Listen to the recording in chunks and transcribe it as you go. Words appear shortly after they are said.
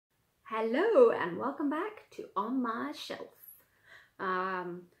Hello and welcome back to On My Shelf.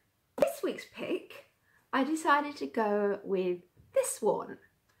 This week's pick, I decided to go with this one.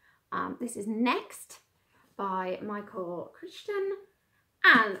 This is Next by Michael Crichton,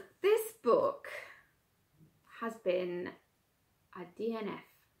 and this book has been a DNF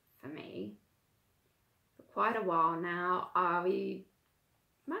for me for quite a while now. I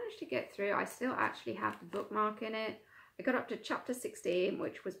managed to get through. I still actually have the bookmark in it. I got up to chapter 16,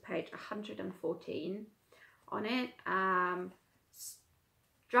 which was page 114 on it.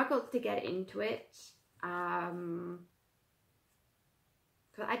 Struggled to get into it. Because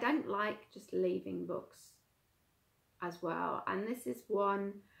I don't like just leaving books as well. And this is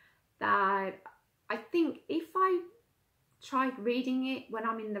one that I think if I tried reading it when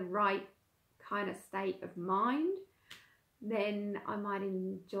I'm in the right kind of state of mind, then I might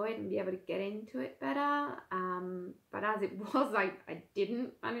enjoy it and be able to get into it better. But as it was, I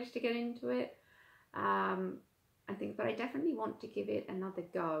didn't manage to get into it. But I definitely want to give it another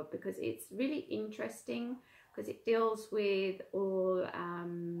go because it's really interesting, because it deals with all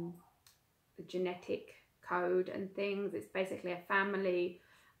the genetic code and things. It's basically a family.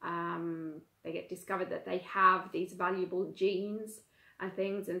 They get discovered that they have these valuable genes and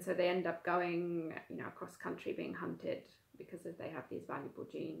things, and so they end up going, across country being hunted because they have these valuable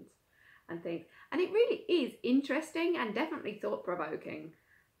genes and things. And it really is interesting and definitely thought-provoking,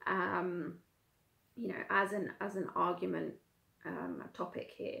 as an argument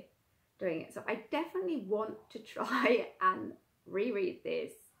topic here, doing it. So I definitely want to try and reread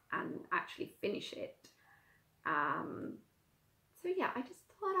this and actually finish it. So yeah, I just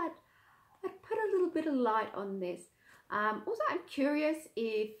thought I'd put a little bit of light on this. Also, I'm curious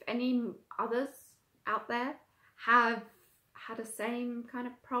if any others out there have had the same kind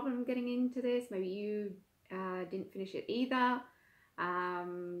of problem getting into this. Maybe you didn't finish it either,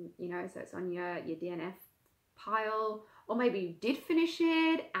 so it's on your DNF pile, or maybe you did finish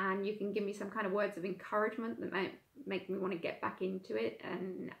it and you can give me some kind of words of encouragement that might make me want to get back into it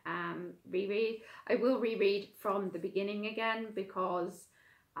and reread. I will reread from the beginning again because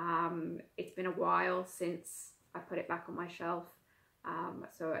it's been a while since I put it back on my shelf,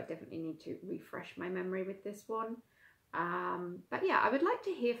 so I definitely need to refresh my memory with this one. But yeah, I would like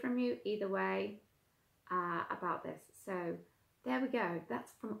to hear from you either way about this. So there we go.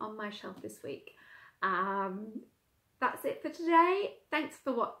 That's from On My Shelf this week. That's it for today. Thanks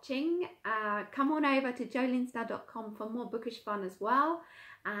for watching. Come on over to joelinsdell.com for more bookish fun as well.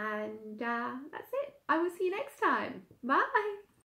 And that's it. I will see you next time. Bye.